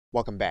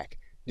Welcome back.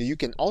 Now you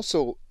can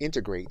also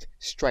integrate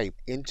Stripe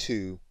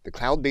into the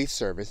cloud-based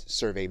service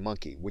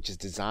SurveyMonkey, which is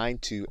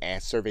designed to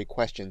ask survey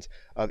questions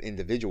of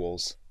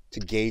individuals to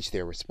gauge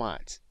their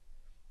response.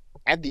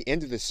 At the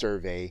end of the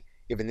survey,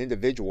 if an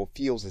individual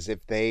feels as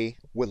if they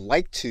would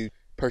like to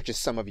purchase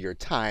some of your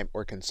time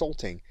or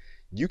consulting,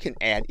 you can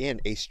add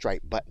in a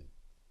Stripe button.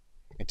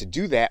 And to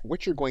do that,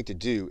 what you're going to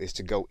do is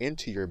to go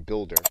into your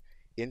builder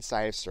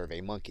inside of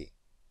SurveyMonkey.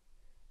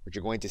 What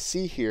you're going to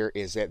see here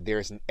is that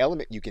there's an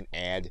element you can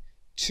add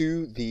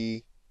to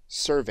the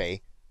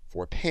survey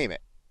for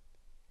payment.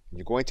 And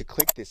you're going to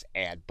click this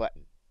Add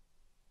button.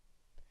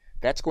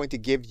 That's going to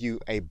give you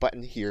a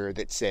button here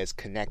that says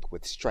Connect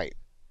with Stripe.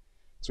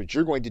 So what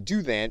you're going to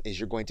do then is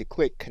you're going to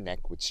click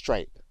Connect with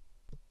Stripe.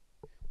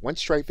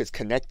 Once Stripe is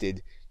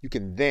connected, you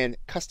can then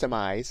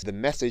customize the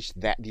message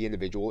that the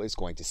individual is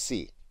going to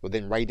see. You'll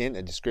then write in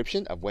a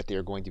description of what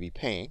they're going to be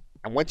paying.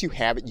 And once you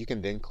have it, you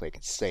can then click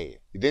Save.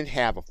 You then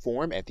have a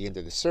form at the end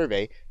of the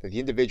survey that the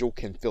individual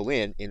can fill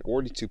in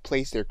order to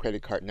place their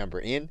credit card number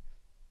in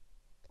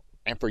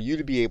and for you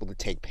to be able to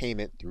take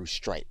payment through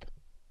Stripe.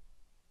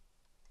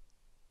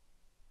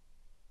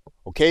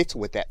 Okay, so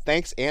with that,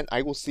 thanks, and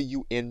I will see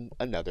you in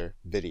another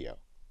video.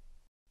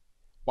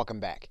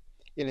 Welcome back.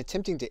 In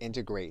attempting to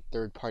integrate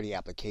third-party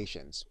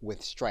applications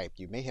with Stripe,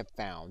 you may have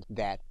found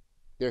that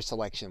their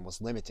selection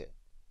was limited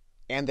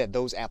and that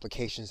those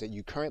applications that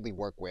you currently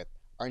work with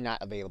are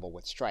not available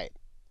with Stripe.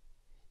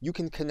 You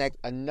can connect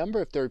a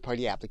number of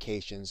third-party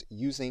applications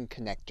using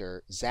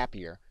connector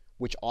Zapier,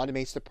 which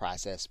automates the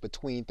process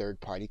between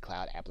third-party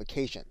cloud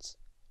applications.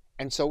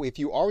 And so if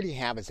you already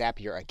have a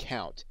Zapier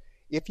account,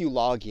 if you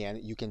log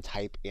in, you can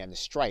type in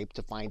Stripe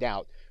to find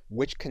out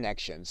which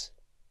connections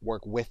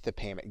work with the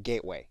payment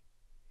gateway.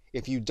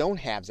 If you don't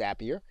have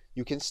Zapier,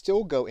 you can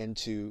still go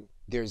into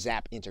their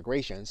Zap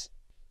integrations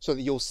so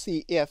that you'll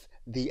see if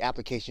the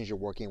applications you're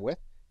working with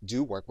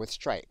do work with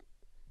Stripe.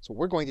 So what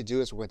we're going to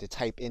do is we're going to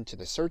type into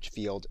the search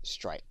field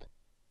Stripe.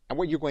 And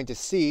what you're going to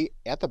see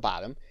at the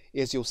bottom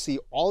is you'll see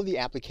all the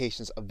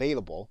applications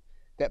available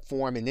that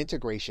form an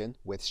integration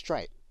with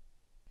Stripe.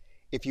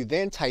 If you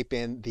then type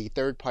in the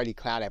third-party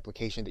cloud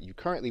application that you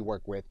currently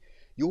work with,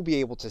 you'll be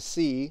able to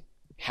see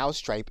how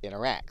Stripe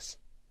interacts.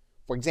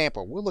 For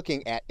example, we're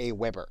looking at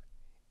Aweber,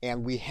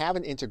 and we have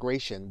an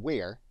integration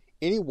where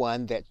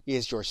anyone that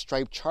is your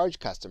Stripe charge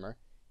customer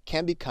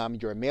can become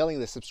your mailing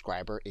list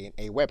subscriber in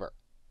Aweber.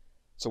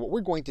 So what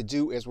we're going to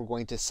do is we're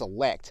going to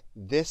select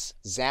this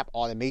Zap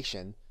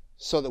automation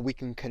so that we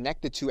can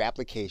connect the two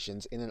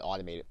applications in an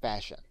automated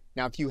fashion.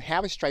 Now, if you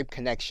have a Stripe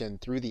connection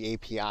through the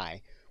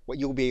API, what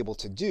you'll be able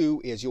to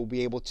do is you'll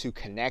be able to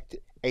connect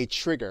a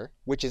trigger,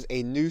 which is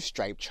a new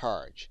Stripe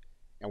charge.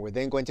 And we're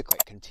then going to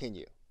click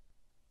Continue.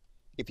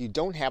 If you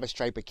don't have a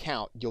Stripe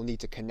account, you'll need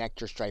to connect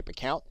your Stripe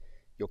account.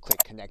 You'll click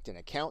Connect an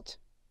Account.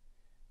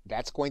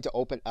 That's going to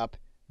open up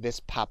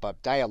this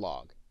pop-up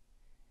dialog.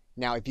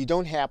 Now, if you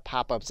don't have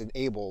pop-ups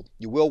enabled,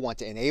 you will want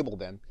to enable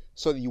them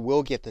so that you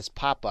will get this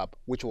pop-up,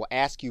 which will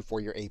ask you for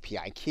your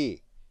API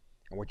key.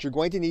 And what you're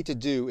going to need to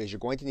do is you're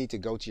going to need to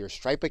go to your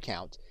Stripe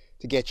account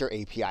to get your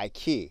API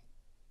key.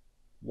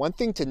 One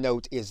thing to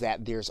note is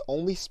that there's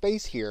only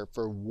space here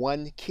for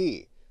one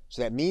key.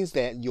 So that means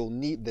that you'll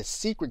need the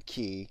secret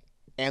key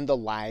and the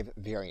live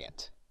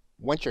variant.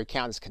 Once your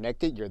account is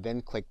connected, you'll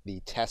then click the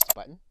Test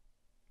button.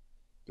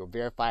 You'll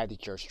verify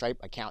that your Stripe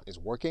account is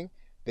working.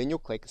 Then you'll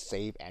click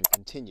Save and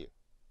Continue.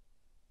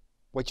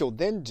 What you'll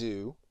then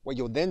do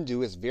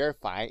is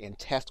verify and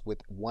test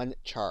with one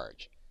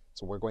charge.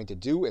 So what we're going to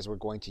do is we're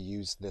going to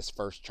use this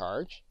first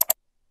charge.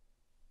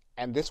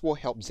 And this will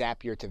help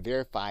Zapier to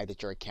verify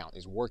that your account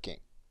is working.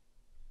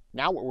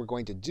 Now what we're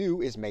going to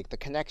do is make the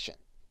connection.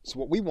 So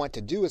what we want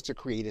to do is to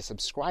create a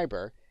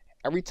subscriber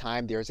every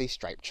time there's a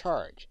Stripe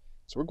charge.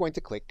 So we're going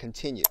to click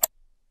Continue.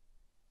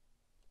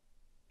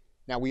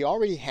 Now we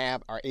already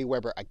have our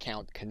Aweber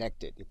account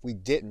connected. If we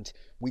didn't,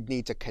 we'd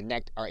need to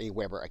connect our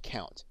Aweber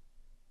account.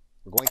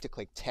 We're going to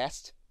click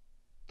Test.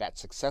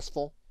 That's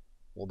successful.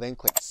 We'll then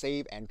click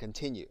Save and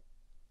Continue.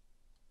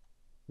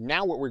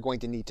 Now what we're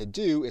going to need to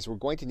do is we're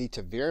going to need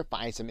to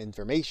verify some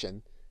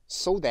information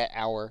so that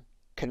our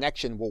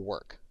connection will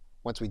work.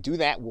 Once we do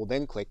that, we'll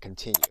then click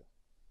Continue.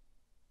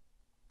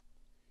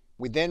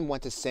 We then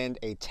want to send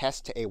a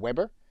test to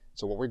Aweber.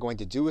 So what we're going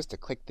to do is to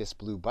click this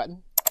blue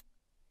button.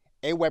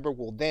 Aweber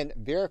will then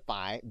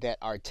verify that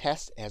our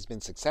test has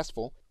been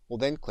successful. We'll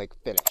then click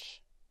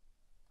Finish.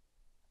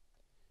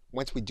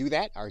 Once we do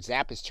that, our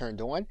Zap is turned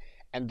on,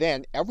 and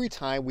then every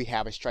time we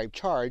have a Stripe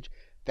charge,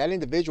 that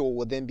individual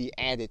will then be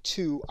added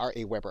to our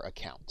Aweber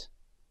account.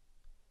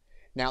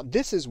 Now,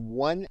 this is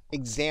one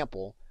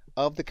example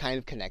of the kind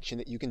of connection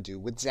that you can do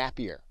with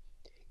Zapier.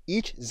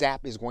 Each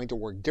Zap is going to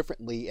work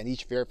differently, and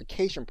each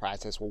verification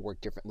process will work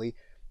differently.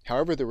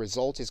 However, the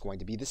result is going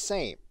to be the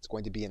same. It's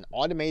going to be an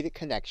automated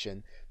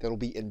connection that will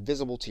be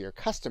invisible to your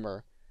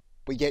customer,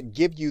 but yet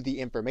give you the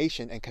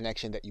information and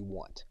connection that you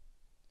want.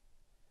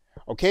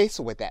 Okay,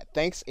 so with that,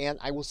 thanks, and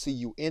I will see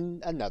you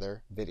in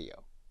another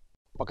video.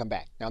 Welcome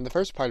back. Now, in the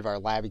first part of our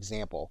live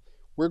example,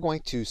 we're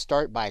going to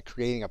start by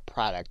creating a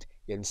product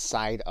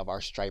inside of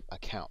our Stripe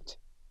account.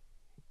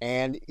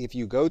 And if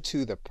you go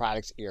to the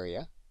products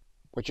area,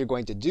 what you're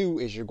going to do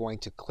is you're going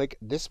to click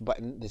this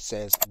button that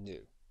says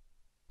New.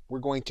 We're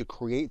going to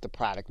create the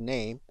product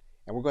name,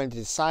 and we're going to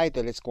decide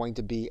that it's going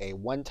to be a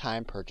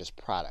one-time purchase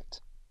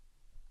product.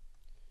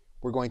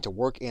 We're going to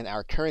work in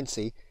our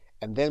currency,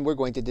 and then we're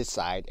going to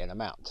decide an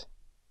amount.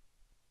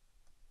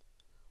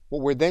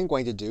 What we're then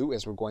going to do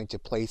is we're going to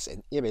place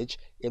an image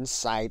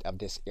inside of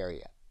this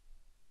area.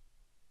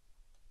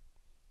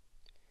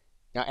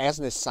 Now, as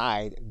an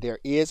aside, there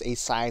is a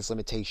size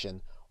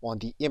limitation on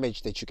the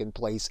image that you can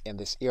place in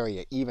this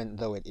area, even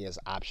though it is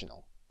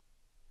optional.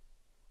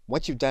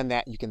 Once you've done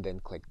that, you can then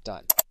click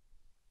Done.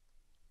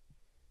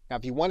 Now,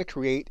 if you want to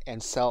create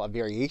and sell a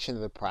variation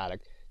of the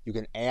product, you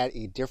can add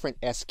a different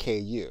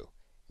SKU.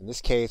 In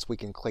this case, we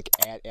can click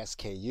Add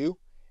SKU,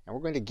 and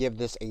we're going to give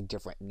this a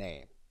different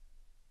name.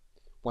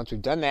 Once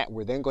we've done that,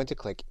 we're then going to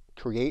click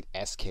Create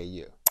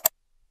SKU.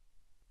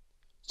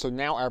 So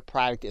now our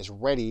product is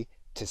ready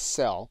to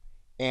sell,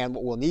 and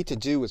what we'll need to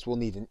do is we'll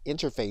need an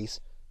interface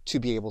to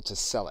be able to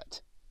sell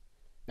it.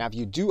 Now, if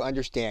you do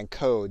understand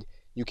code,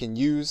 you can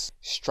use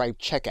Stripe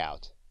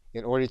Checkout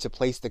in order to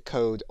place the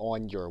code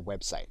on your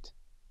website.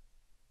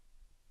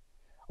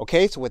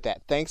 Okay, so with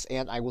that, thanks,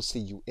 and I will see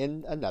you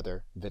in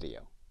another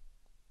video.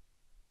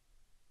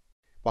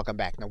 Welcome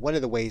back. Now, one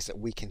of the ways that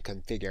we can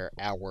configure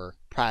our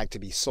product to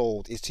be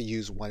sold is to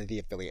use one of the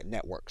affiliate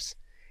networks.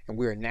 And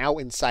we are now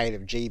inside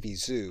of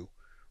JVZoo,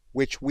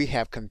 which we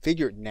have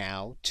configured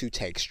now to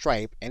take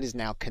Stripe and is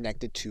now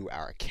connected to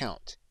our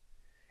account.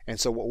 And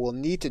so what we'll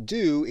need to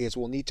do is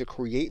we'll need to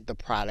create the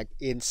product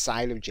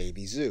inside of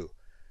JVZoo.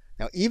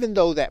 Now, even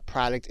though that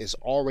product is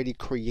already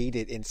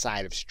created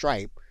inside of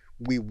Stripe,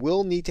 we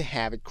will need to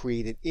have it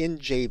created in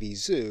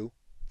JVZoo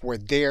for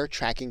their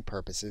tracking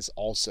purposes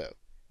also.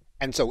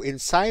 And so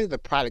inside of the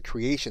product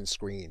creation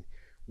screen,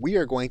 we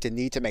are going to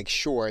need to make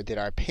sure that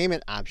our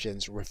payment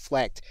options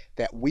reflect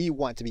that we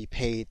want to be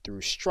paid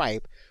through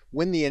Stripe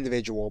when the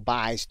individual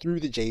buys through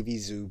the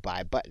JVZoo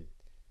Buy button.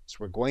 So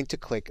we're going to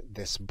click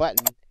this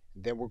button,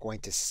 then we're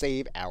going to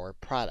save our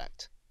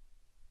product.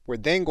 We're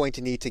then going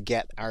to need to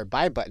get our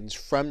buy buttons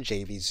from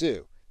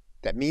JVZoo.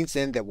 That means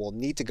then that we'll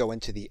need to go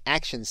into the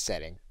action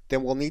setting,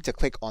 then we'll need to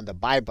click on the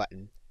buy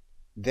button.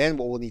 Then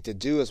what we'll need to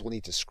do is we'll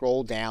need to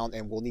scroll down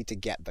and we'll need to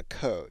get the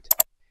code.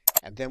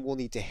 And then we'll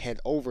need to head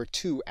over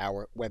to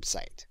our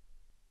website.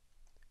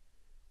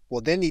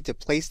 We'll then need to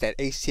place that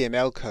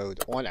HTML code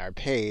on our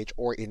page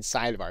or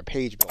inside of our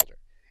page builder.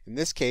 In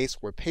this case,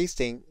 we're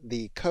pasting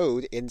the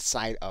code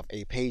inside of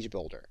a page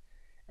builder.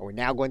 And we're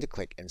now going to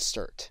click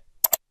Insert.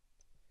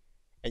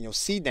 And you'll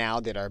see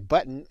now that our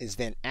button is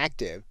then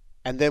active.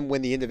 And then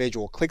when the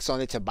individual clicks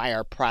on it to buy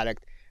our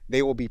product,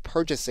 they will be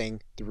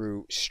purchasing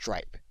through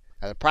Stripe.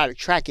 Now, the product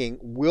tracking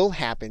will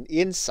happen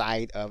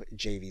inside of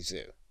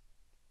JVZoo.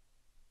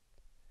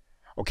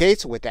 Okay,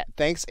 so with that,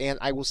 thanks, and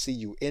I will see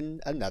you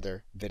in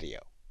another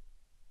video.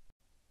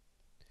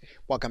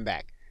 Welcome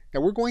back.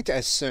 Now, we're going to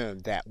assume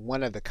that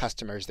one of the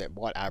customers that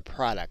bought our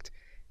product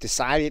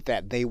decided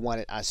that they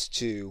wanted us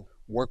to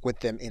work with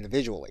them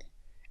individually.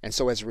 And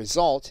so as a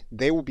result,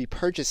 they will be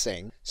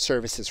purchasing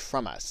services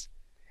from us.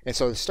 And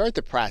so to start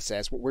the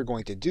process, what we're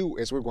going to do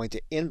is we're going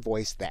to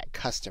invoice that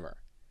customer.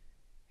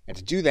 And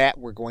to do that,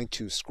 we're going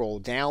to scroll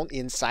down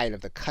inside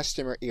of the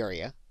customer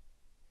area,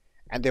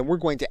 and then we're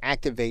going to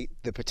activate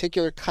the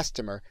particular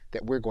customer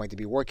that we're going to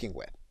be working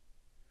with.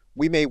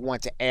 We may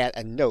want to add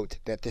a note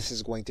that this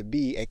is going to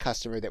be a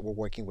customer that we're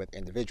working with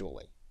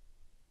individually.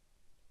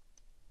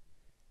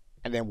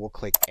 And then we'll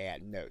click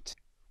Add Note.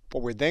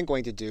 What we're then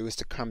going to do is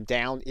to come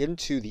down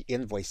into the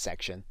invoice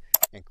section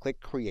and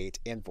click Create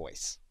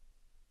Invoice.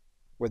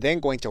 We're then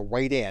going to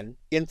write in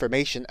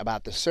information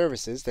about the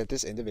services that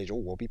this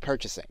individual will be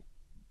purchasing.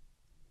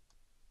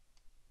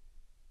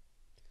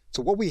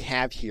 So what we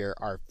have here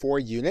are 4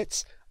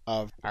 units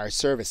of our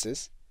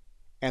services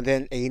and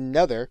then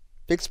another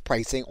fixed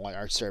pricing on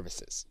our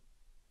services.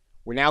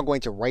 We're now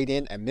going to write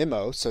in a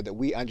memo so that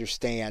we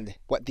understand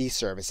what these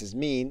services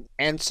mean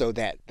and so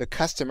that the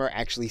customer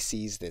actually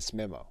sees this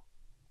memo.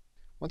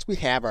 Once we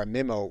have our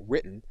memo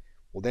written,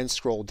 we'll then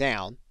scroll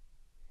down,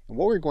 and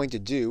what we're going to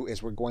do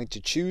is we're going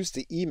to choose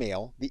to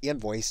email the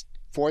invoice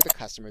for the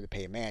customer to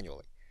pay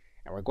manually.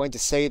 And we're going to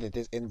say that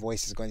this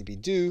invoice is going to be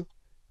due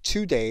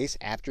 2 days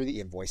after the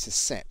invoice is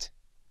sent.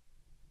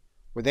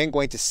 We're then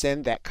going to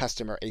send that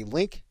customer a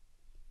link.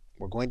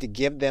 We're going to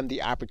give them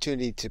the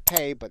opportunity to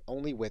pay, but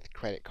only with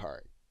credit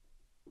card.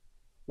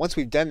 Once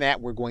we've done that,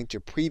 we're going to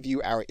preview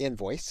our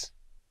invoice.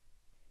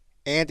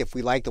 And if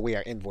we like the way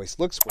our invoice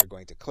looks, we're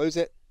going to close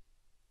it.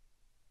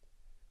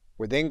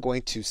 We're then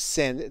going to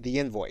send the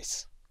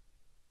invoice.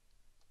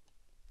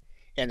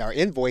 And our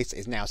invoice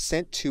is now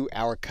sent to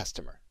our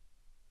customer.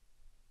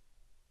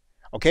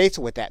 Okay,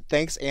 so with that,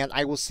 thanks, and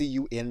I will see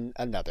you in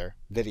another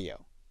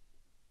video.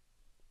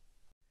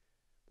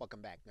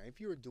 Welcome back. Now,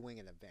 if you are doing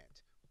an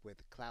event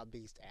with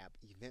cloud-based app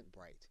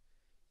Eventbrite,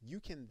 you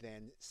can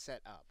then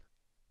set up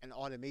an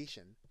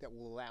automation that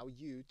will allow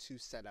you to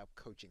set up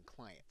coaching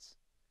clients.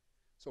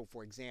 So,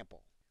 for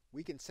example,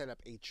 we can set up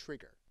a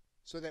trigger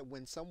so that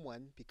when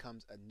someone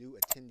becomes a new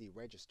attendee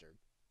registered,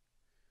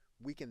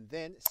 we can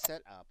then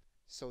set up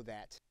so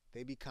that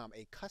they become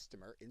a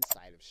customer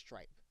inside of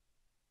Stripe.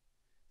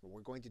 What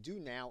we're going to do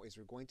now is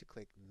we're going to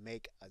click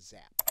Make a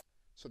Zap.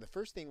 So the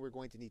first thing we're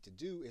going to need to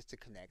do is to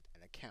connect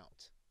an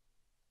account.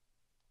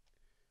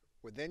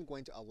 We're then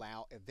going to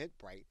allow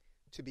Eventbrite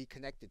to be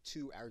connected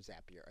to our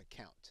Zapier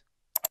account.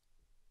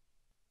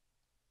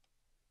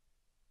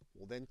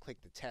 We'll then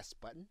click the Test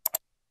button,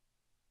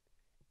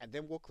 and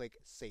then we'll click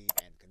Save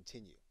and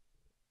Continue.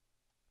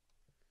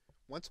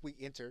 Once we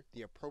enter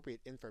the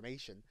appropriate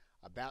information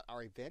about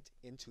our event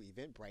into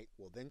Eventbrite,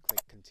 we'll then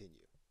click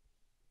Continue.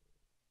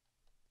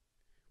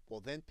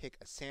 We'll then pick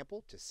a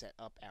sample to set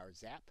up our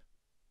Zap.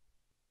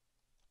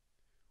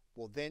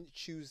 We'll then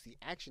choose the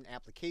action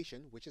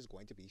application, which is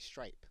going to be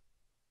Stripe.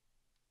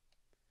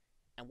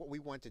 And what we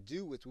want to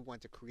do is we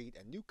want to create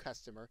a new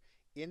customer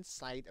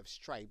inside of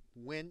Stripe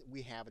when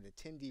we have an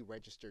attendee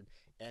registered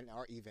in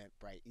our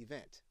Eventbrite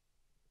event.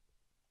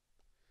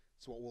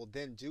 So what we'll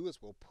then do is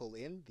we'll pull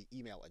in the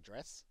email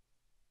address.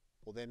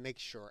 We'll then make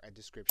sure a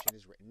description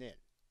is written in.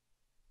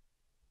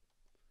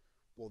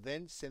 We'll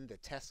then send the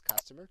test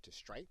customer to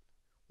Stripe.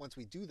 Once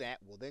we do that,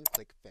 we'll then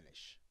click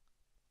Finish.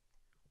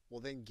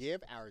 We'll then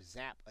give our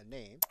Zap a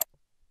name,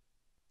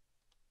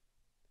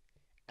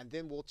 and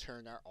then we'll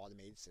turn our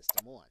automated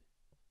system on.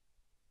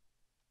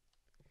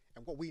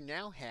 And what we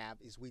now have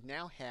is we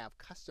now have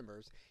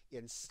customers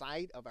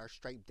inside of our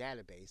Stripe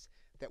database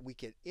that we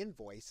can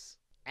invoice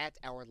at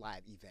our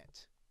live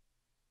event.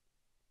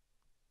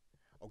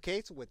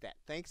 Okay, so with that,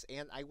 thanks,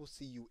 and I will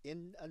see you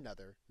in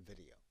another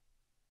video.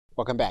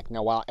 Welcome back.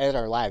 Now, while at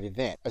our live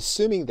event,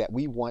 assuming that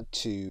we want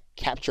to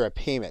capture a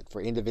payment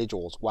for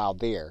individuals while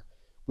there,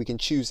 we can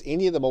choose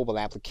any of the mobile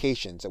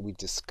applications that we've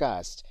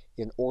discussed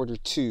in order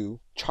to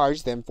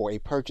charge them for a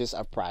purchase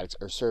of products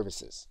or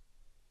services.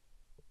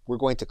 We're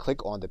going to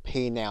click on the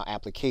Pay Now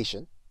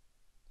application.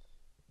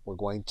 We're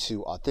going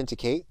to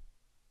authenticate,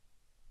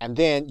 and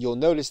then you'll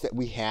notice that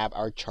we have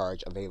our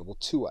charge available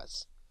to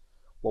us.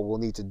 What we'll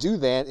need to do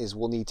then is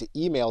we'll need to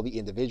email the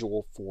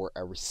individual for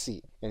a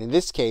receipt. And in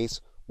this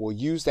case, we'll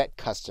use that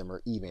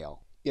customer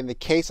email. In the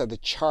case of the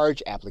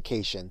charge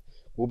application,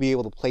 we'll be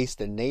able to place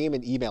the name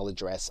and email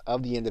address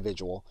of the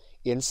individual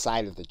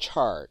inside of the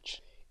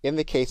charge. In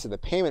the case of the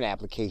payment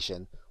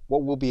application,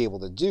 what we'll be able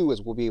to do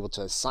is we'll be able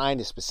to assign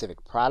a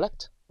specific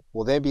product.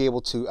 We'll then be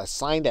able to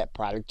assign that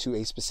product to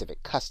a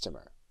specific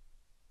customer.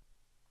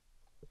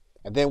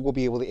 And then we'll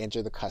be able to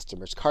enter the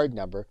customer's card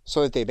number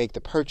so that they make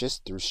the purchase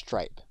through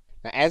Stripe.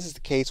 Now, as is the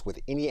case with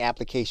any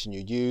application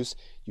you use,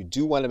 you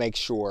do want to make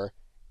sure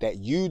that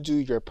you do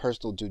your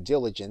personal due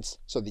diligence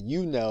so that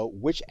you know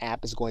which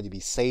app is going to be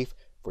safe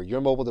for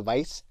your mobile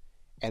device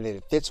and that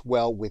it fits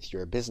well with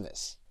your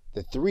business.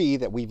 The three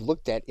that we've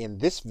looked at in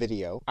this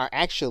video are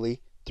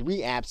actually 3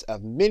 apps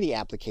of many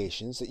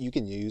applications that you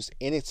can use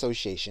in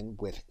association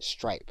with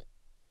Stripe.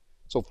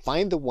 So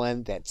find the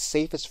one that's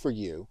safest for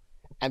you,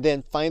 and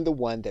then find the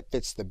one that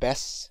fits the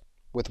best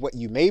with what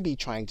you may be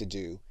trying to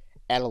do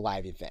at a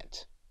live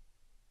event.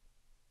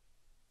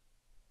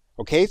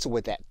 Okay, so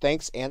with that,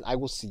 thanks, and I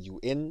will see you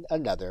in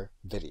another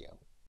video.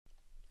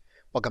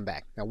 Welcome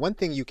back. Now, one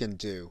thing you can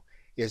do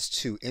is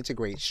to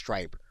integrate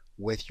Stripe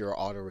with your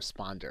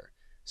autoresponder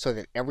so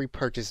that every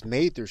purchase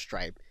made through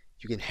Stripe,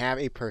 you can have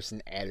a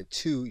person added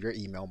to your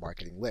email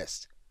marketing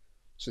list.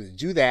 So to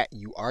do that,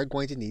 you are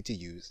going to need to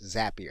use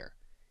Zapier.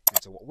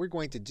 And so what we're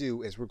going to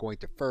do is we're going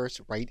to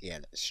first write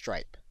in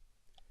Stripe.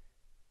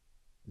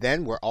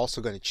 Then we're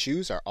also going to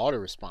choose our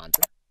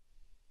autoresponder.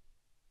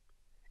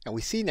 And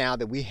we see now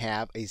that we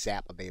have a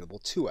Zap available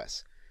to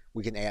us.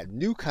 We can add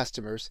new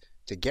customers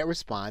to get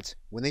response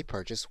when they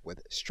purchase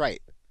with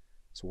Stripe.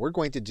 So what we're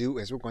going to do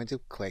is we're going to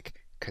click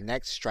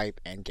Connect Stripe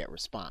and Get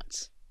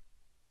Response.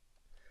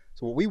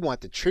 So what we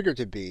want the trigger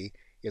to be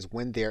is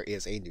when there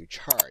is a new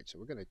charge. So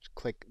we're going to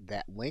click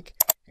that link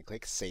and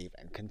click Save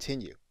and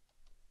Continue.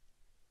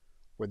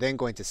 We're then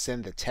going to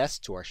send the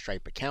test to our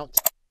Stripe account.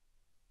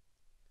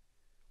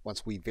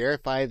 Once we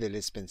verify that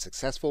it's been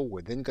successful,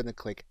 we're then going to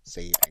click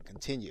Save and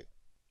Continue.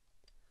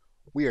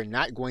 We are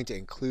not going to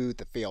include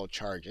the failed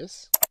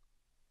charges,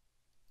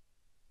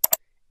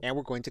 and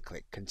we're going to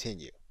click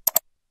Continue.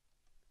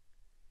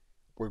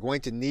 We're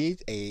going to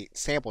need a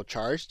sample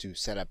charge to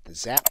set up the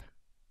Zap,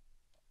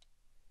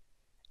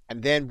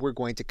 and then we're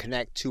going to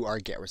connect to our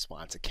Get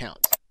Response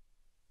account.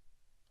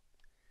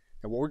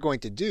 Now what we're going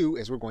to do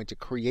is we're going to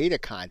create a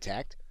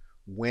contact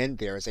when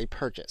there is a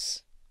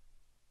purchase.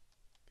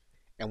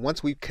 And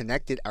once we've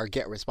connected our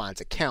Get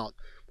Response account,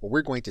 what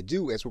we're going to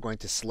do is we're going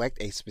to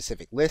select a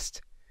specific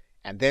list,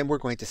 and then we're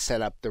going to set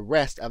up the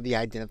rest of the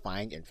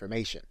identifying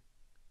information.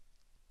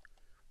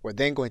 We're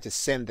then going to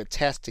send the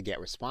test to Get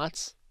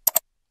Response.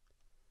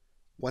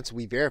 Once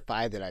we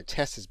verify that our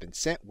test has been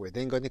sent, we're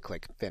then going to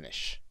click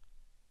Finish.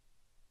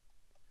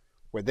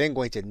 We're then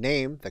going to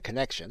name the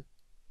connection.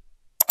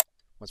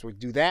 Once we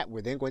do that,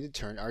 we're then going to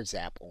turn our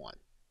Zap on.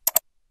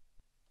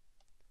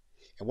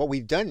 And what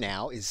we've done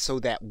now is so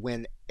that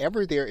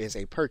whenever there is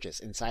a purchase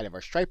inside of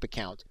our Stripe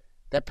account,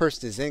 That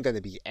person is then going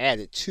to be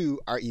added to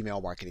our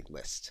email marketing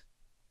list.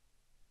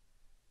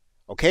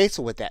 Okay,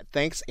 so with that,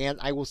 thanks, and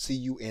I will see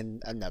you in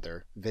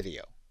another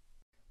video.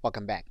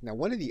 Welcome back. Now,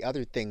 one of the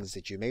other things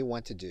that you may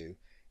want to do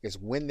is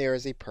when there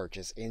is a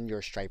purchase in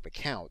your Stripe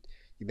account,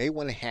 you may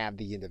want to have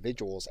the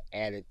individuals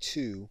added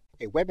to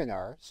a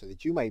webinar so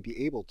that you might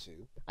be able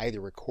to either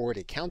record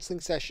a counseling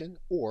session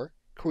or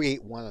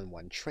create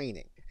one-on-one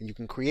training. And you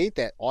can create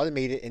that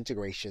automated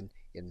integration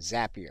in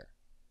Zapier.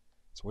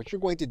 So what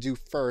you're going to do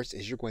first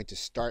is you're going to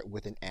start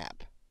with an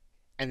app.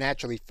 And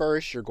naturally,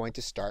 first, you're going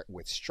to start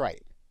with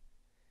Stripe.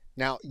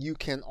 Now, you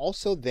can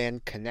also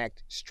then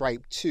connect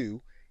Stripe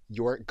to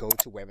your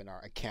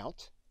GoToWebinar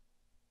account,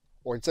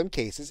 or in some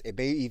cases, it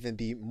may even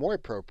be more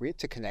appropriate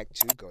to connect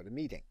to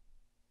GoToMeeting.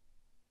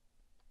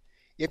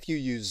 If you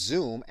use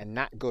Zoom and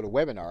not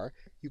GoToWebinar,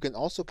 you can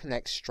also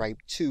connect Stripe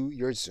to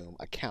your Zoom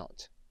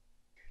account.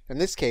 In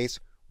this case,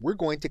 we're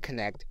going to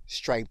connect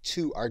Stripe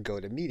to our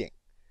GoToMeeting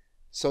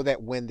so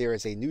that when there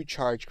is a new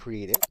charge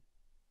created,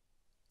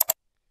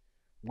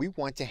 we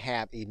want to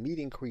have a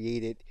meeting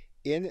created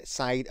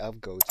inside of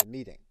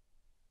GoToMeeting.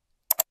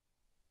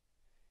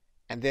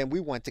 And then we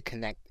want to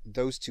connect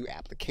those two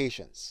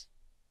applications.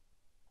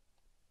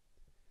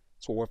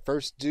 So what we'll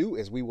first do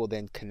is we will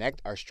then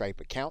connect our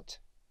Stripe account.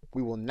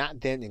 We will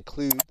not then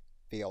include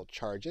failed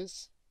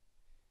charges,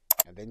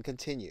 and then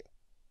continue.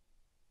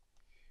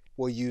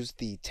 We'll use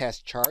the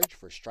test charge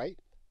for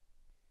Stripe,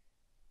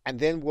 and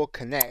then we'll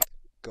connect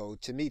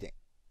GoToMeeting.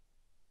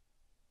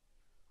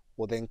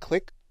 We'll then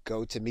click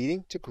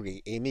GoToMeeting to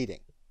create a meeting.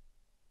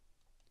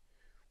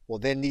 We'll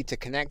then need to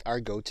connect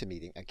our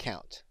GoToMeeting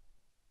account.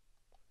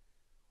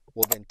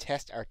 We'll then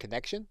test our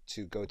connection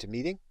to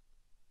GoToMeeting.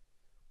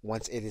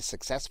 Once it is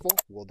successful,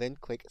 we'll then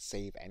click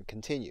Save and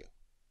Continue.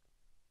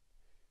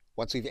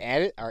 Once we've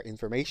added our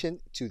information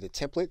to the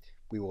template,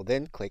 we will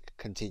then click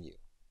Continue.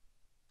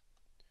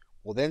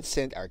 We'll then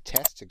send our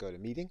test to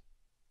GoToMeeting.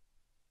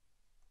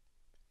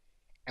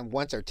 And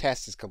once our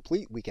test is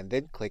complete, we can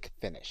then click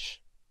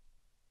Finish.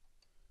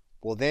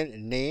 We'll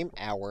then name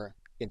our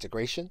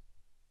integration,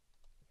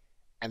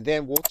 and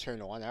then we'll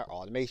turn on our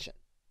automation.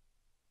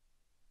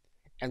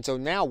 And so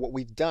now what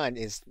we've done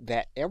is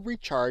that every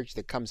charge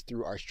that comes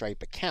through our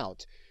Stripe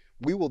account,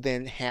 we will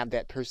then have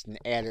that person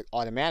added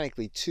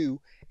automatically to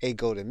a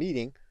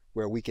GoToMeeting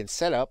where we can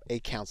set up a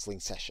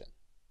counseling session.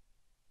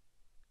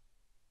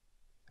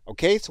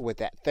 Okay, so with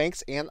that,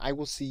 thanks, and I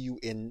will see you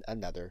in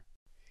another.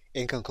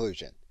 In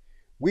conclusion,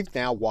 we've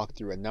now walked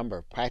through a number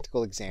of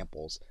practical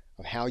examples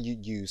of how you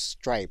use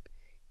Stripe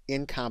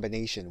in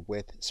combination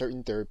with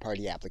certain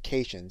third-party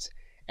applications,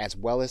 as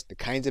well as the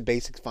kinds of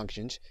basic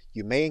functions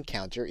you may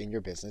encounter in your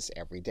business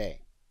every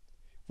day.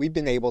 We've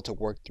been able to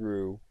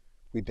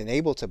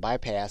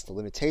bypass the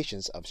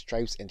limitations of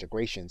Stripe's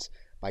integrations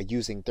by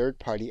using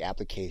third-party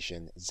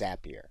application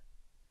Zapier.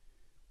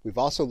 We've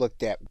also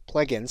looked at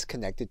plugins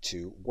connected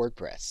to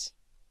WordPress.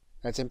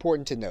 Now, it's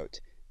important to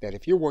note that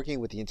if you're working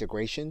with the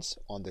integrations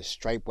on the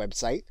Stripe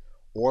website,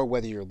 or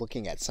whether you're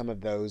looking at some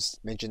of those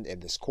mentioned in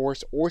this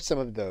course or some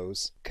of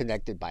those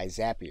connected by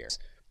Zapier,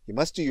 you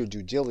must do your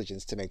due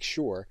diligence to make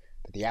sure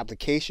that the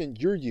application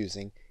you're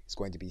using is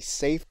going to be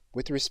safe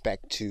with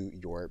respect to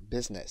your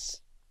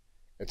business.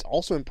 It's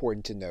also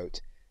important to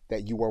note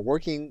that you are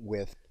working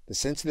with the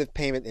sensitive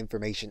payment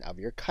information of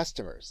your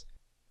customers.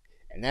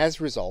 And as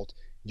a result,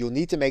 you'll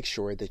need to make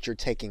sure that you're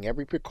taking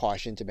every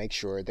precaution to make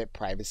sure that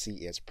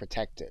privacy is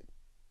protected.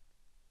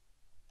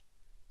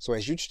 So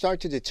as you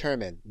start to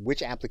determine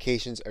which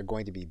applications are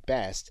going to be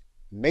best,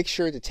 make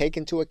sure to take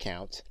into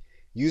account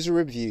user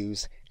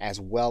reviews as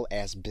well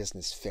as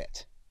business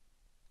fit.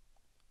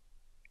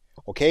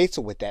 Okay,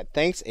 so with that,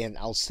 thanks, and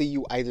I'll see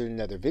you either in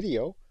another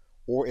video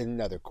or in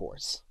another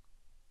course.